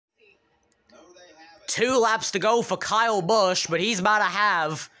2 laps to go for Kyle Busch, but he's about to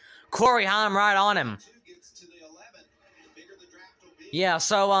have Corey Heim right on him. Yeah,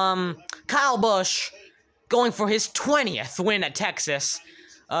 so, Kyle Busch going for his 20th win at Texas.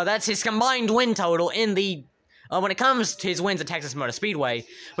 That's his combined win total in the, when it comes to his wins at Texas Motor Speedway.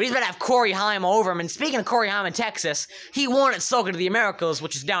 But he's about to have Corey Heim over him. And speaking of Corey Heim in Texas, he won at Circuit of the Americas,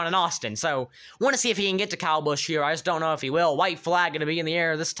 which is down in Austin. So, want to see if he can get to Kyle Busch here. I just don't know if he will. White flag going to be in the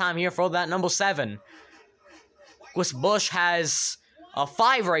air this time here for that number 7. Of course, Busch has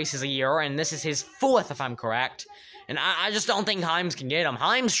 5 races a year, and this is his 4th, if I'm correct. And I just don't think Himes can get him.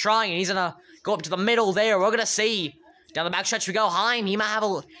 Himes trying, and he's going to go up to the middle there. We're going to see. Down the backstretch we go. Heim, he might have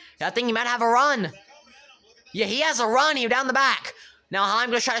I think he might have a run. Yeah, he has a run here down the back. Now Heim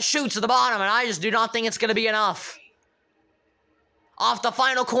going to try to shoot to the bottom, and I just do not think it's going to be enough. Off the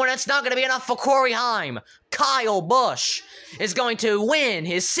final corner, it's not going to be enough for Corey Heim. Kyle Busch is going to win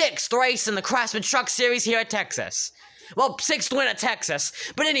his 6th race in the Craftsman Truck Series here at Texas. Well, 6th win at Texas.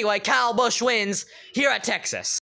 But anyway, Kyle Busch wins here at Texas.